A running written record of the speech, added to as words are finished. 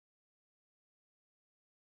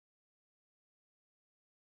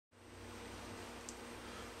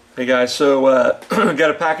Hey guys, so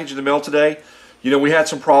got a package in the mail today. You know, we had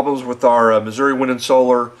some problems with our Missouri Wind and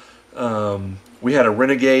Solar. We had a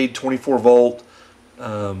Renegade 24 volt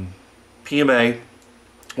PMA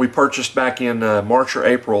we purchased back in March or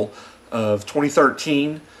April of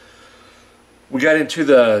 2013. We got into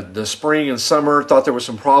the spring and summer, thought there was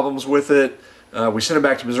some problems with it. We sent it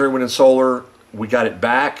back to Missouri Wind and Solar. We got it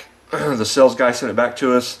back. The sales guy sent it back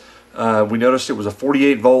to us. We noticed it was a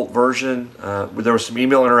 48 volt version. There was some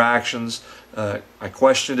email interactions. I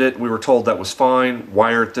questioned it. We were told that was fine.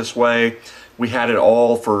 Wire it this way. We had it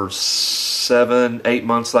all for 7-8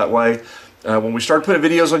 months that way. When we started putting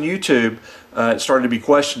videos on YouTube, it started to be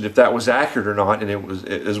questioned if that was accurate or not, and it was,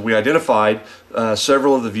 as we identified,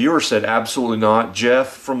 several of the viewers said absolutely not. Jeff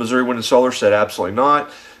from Missouri Wind and Solar said absolutely not,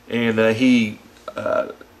 and he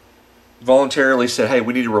voluntarily said, hey,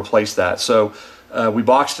 we need to replace that. So we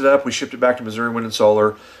boxed it up, we shipped it back to Missouri Wind and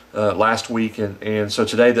Solar last week, and so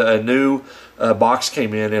today a new box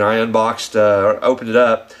came in, and I unboxed, opened it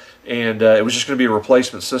up, and it was just going to be a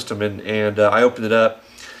replacement system, and I opened it up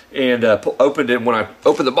and opened it. When I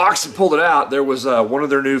opened the box and pulled it out, there was one of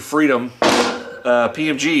their new Freedom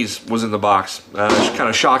PMGs was in the box. It was kind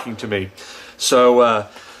of shocking to me. So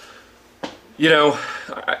you know,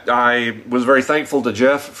 I was very thankful to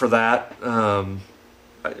Jeff for that.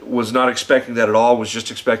 I was not expecting that at all. Was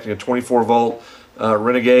just expecting a 24 volt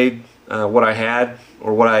Renegade, what I had,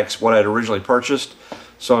 or what I had originally purchased.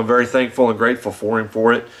 So I'm very thankful and grateful for him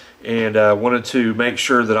for it, and wanted to make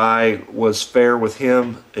sure that I was fair with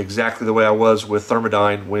him exactly the way I was with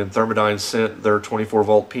Thermodyne when Thermodyne sent their 24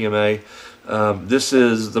 volt PMA. This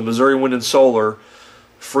is the Missouri Wind and Solar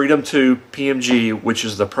Freedom II PMG, which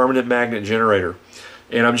is the permanent magnet generator.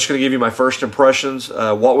 And I'm just going to give you my first impressions,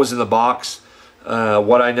 what was in the box,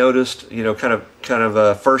 what I noticed, you know, kind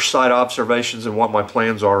of first sight observations, and what my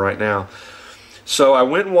plans are right now. So I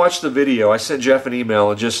went and watched the video. I sent Jeff an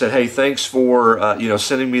email and just said, hey, thanks for you know,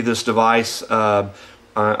 sending me this device.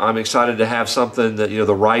 I'm excited to have something that, you know,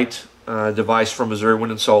 the right device from Missouri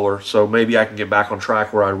Wind and Solar, so maybe I can get back on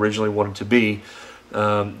track where I originally wanted to be.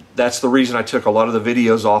 That's the reason I took a lot of the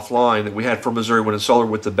videos offline that we had from Missouri Wind and Solar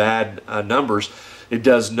with the bad numbers. It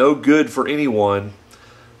does no good for anyone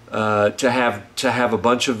to have a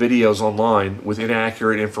bunch of videos online with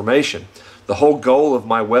inaccurate information. The whole goal of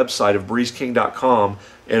my website of breezeking.com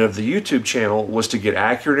and of the YouTube channel was to get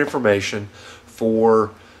accurate information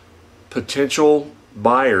for potential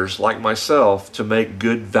buyers like myself to make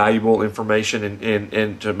good, valuable information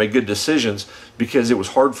and to make good decisions, because it was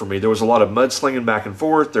hard for me. There was a lot of mudslinging back and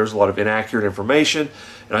forth. There was a lot of inaccurate information,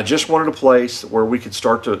 and I just wanted a place where we could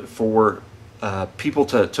start for people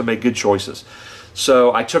to make good choices.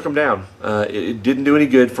 So I took them down. It didn't do any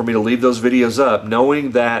good for me to leave those videos up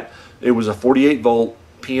knowing that it was a 48 volt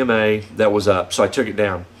PMA that was up, so I took it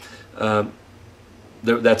down.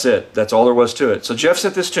 That's it. That's all there was to it. So Jeff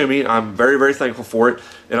sent this to me. I'm very, very thankful for it.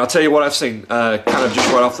 And I'll tell you what I've seen kind of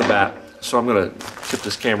just right off the bat. So I'm going to tip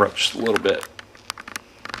this camera up just a little bit.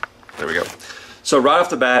 There we go. So right off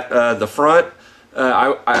the bat, the front,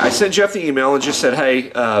 I sent Jeff the email and just said,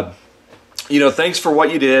 hey, you know, thanks for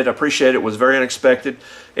what you did. I appreciate it. It was very unexpected.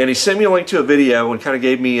 And he sent me a link to a video and kind of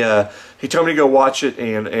gave me, he told me to go watch it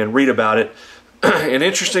and read about it. And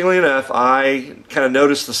interestingly enough, I kind of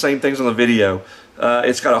noticed the same things on the video.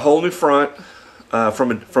 It's got a whole new front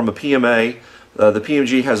from a PMA. The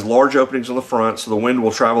PMG has large openings on the front, so the wind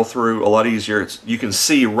will travel through a lot easier. You can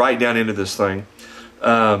see right down into this thing.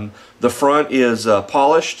 The front is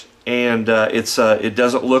polished, and it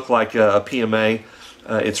doesn't look like a PMA.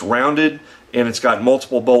 It's rounded, and it's got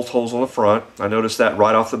multiple bolt holes on the front. I noticed that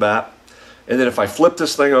right off the bat. And then if I flip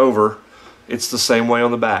this thing over, it's the same way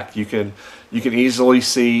on the back. You can easily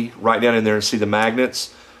see right down in there and see the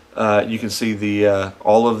magnets. You can see the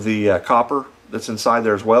all of the copper that's inside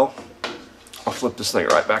there as well. I'll flip this thing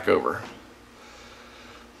right back over.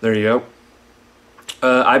 There you go.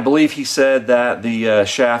 I believe he said that the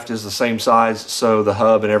shaft is the same size, so the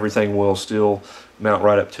hub and everything will still mount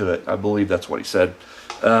right up to it. I believe that's what he said.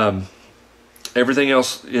 Everything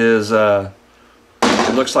else is,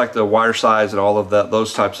 it looks like the wire size and all of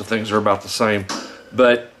those types of things are about the same,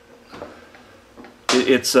 but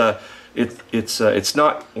it's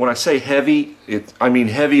not, when I say heavy, I mean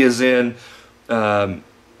heavy as in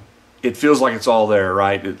it feels like it's all there,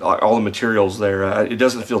 right? All the materials there. It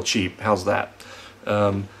doesn't feel cheap. How's that?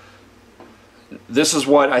 This is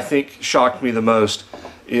what I think shocked me the most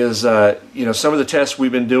is you know, some of the tests we've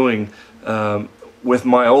been doing with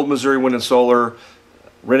my old Missouri Wind and Solar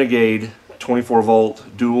Renegade 24 volt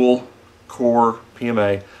dual core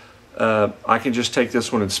PMA. I can just take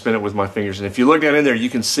this one and spin it with my fingers, and if you look down in there, you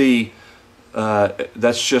can see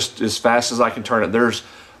That's just as fast as I can turn it. There's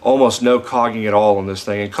almost no cogging at all on this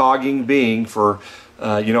thing. And cogging being for,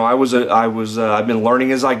 you know, I've been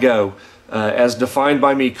learning as I go. As defined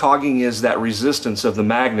by me, cogging is that resistance of the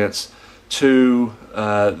magnets to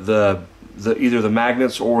either the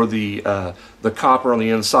magnets or the copper on the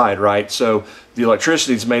inside, right? So the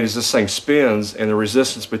electricity is made as this thing spins, and the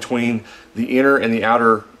resistance between the inner and the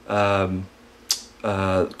outer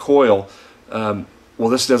coil. Well,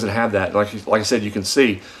 this doesn't have that. Like I said, you can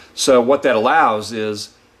see. So what that allows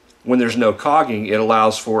is, when there's no cogging, it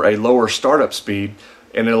allows for a lower startup speed,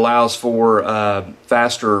 and it allows for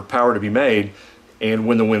faster power to be made. And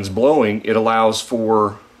when the wind's blowing, it allows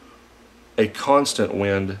for a constant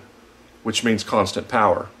wind, which means constant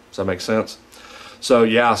power. Does that make sense? So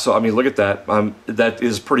yeah, so I mean, look at that. That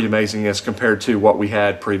is pretty amazing as compared to what we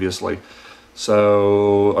had previously.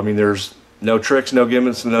 So I mean, there's no tricks, no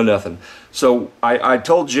gimmicks, no nothing. So I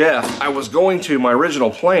told Jeff I was going to, my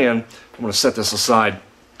original plan, I'm going to set this aside.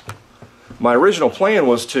 My original plan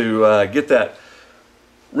was to get that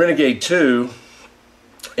Renegade 2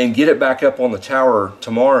 and get it back up on the tower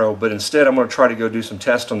tomorrow, but instead I'm going to try to go do some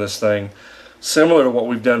tests on this thing, similar to what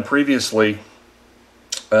we've done previously,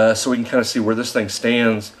 so we can kind of see where this thing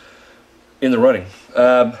stands in the running.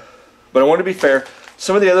 But I want to be fair.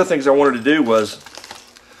 Some of the other things I wanted to do was,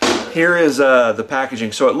 here is the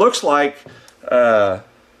packaging. So it looks like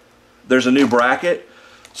there's a new bracket.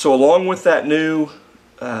 So along with that new,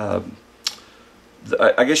 I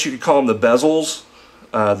guess you could call them the bezels,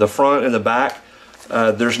 the front and the back,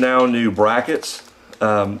 there's now new brackets.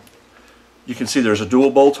 You can see there's a dual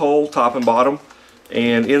bolt hole, top and bottom,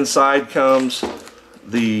 and inside comes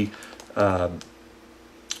the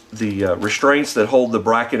restraints that hold the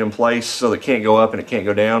bracket in place so that it can't go up and it can't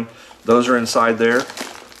go down. Those are inside there.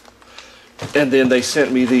 And then they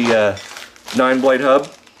sent me the 9-blade hub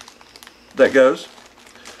that goes,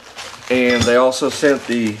 and they also sent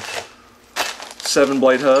the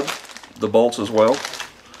 7-blade hub, the bolts as well.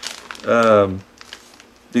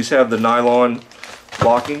 These have the nylon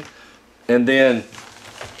locking, and then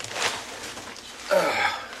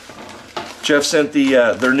Jeff sent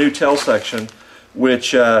their new tail section,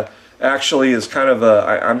 which actually is kind of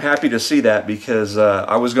I'm happy to see that, because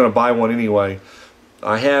I was going to buy one anyway.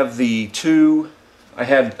 I have the I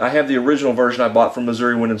have the original version I bought from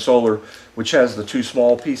Missouri Wind and Solar, which has the 2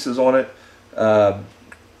 small pieces on it,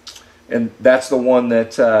 and that's the one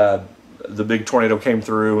that the big tornado came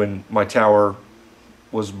through and my tower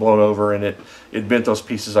was blown over, and it bent those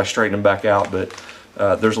pieces. I straightened them back out, but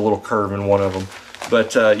there's a little curve in one of them.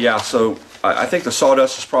 But yeah, so I think the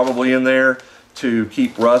sawdust is probably in there to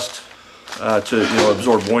keep rust to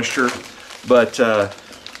absorb moisture, but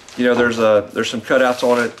you know, there's some cutouts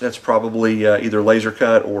on it. That's probably either laser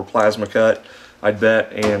cut or plasma cut, I'd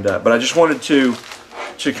bet. And but I just wanted to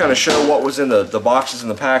kind of show what was in the boxes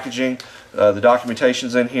and the packaging. The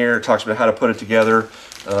documentation's in here. It talks about how to put it together,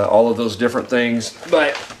 all of those different things.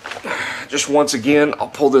 But just once again, I'll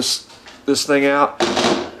pull this thing out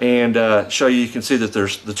and show you. You can see that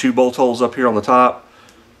there's the 2 bolt holes up here on the top,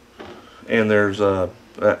 and there's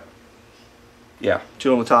yeah,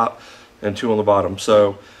 2 on the top and 2 on the bottom.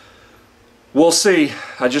 So we'll see.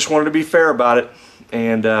 I just wanted to be fair about it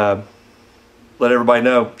and let everybody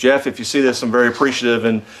know. Jeff, if you see this, I'm very appreciative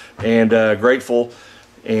and grateful.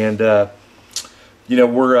 And you know,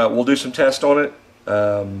 we'll do some tests on it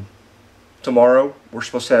tomorrow. We're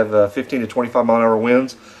supposed to have 15 to 25 mile-an-hour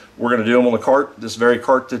winds. We're going to do them on the cart, this very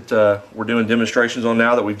cart that we're doing demonstrations on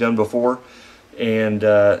now that we've done before. And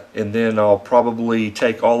then I'll probably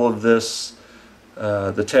take all of this,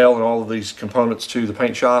 the tail and all of these components, to the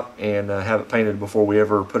paint shop and have it painted before we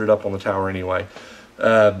ever put it up on the tower anyway.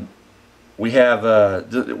 We have,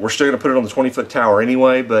 we're still going to put it on the 20-foot tower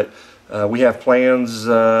anyway, but we have plans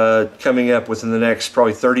coming up within the next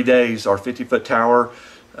probably 30 days. Our 50-foot tower,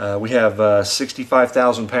 we have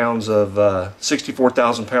 65,000 pounds of,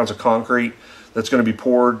 64,000 pounds of concrete that's going to be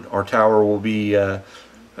poured. Our tower will be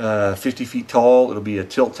 50 feet tall. It'll be a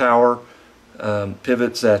tilt tower,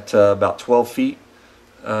 pivots at about 12 feet,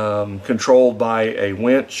 controlled by a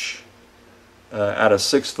winch at a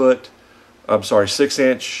 6-inch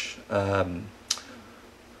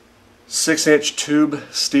tube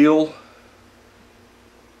steel,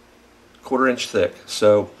 1/4 inch thick.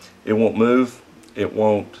 So it won't move, it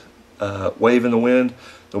won't wave in the wind,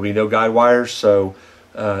 there'll be no guide wires. So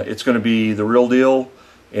it's going to be the real deal,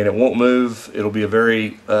 and it won't move. It'll be a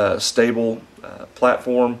very stable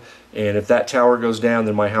platform, and if that tower goes down,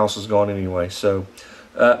 then my house is gone anyway. So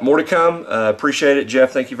more to come. Appreciate it,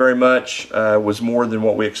 Jeff. Thank you very much. Was more than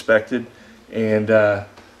what we expected, and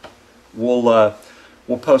we'll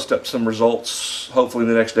we'll post up some results hopefully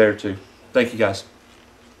the next day or two. Thank you guys.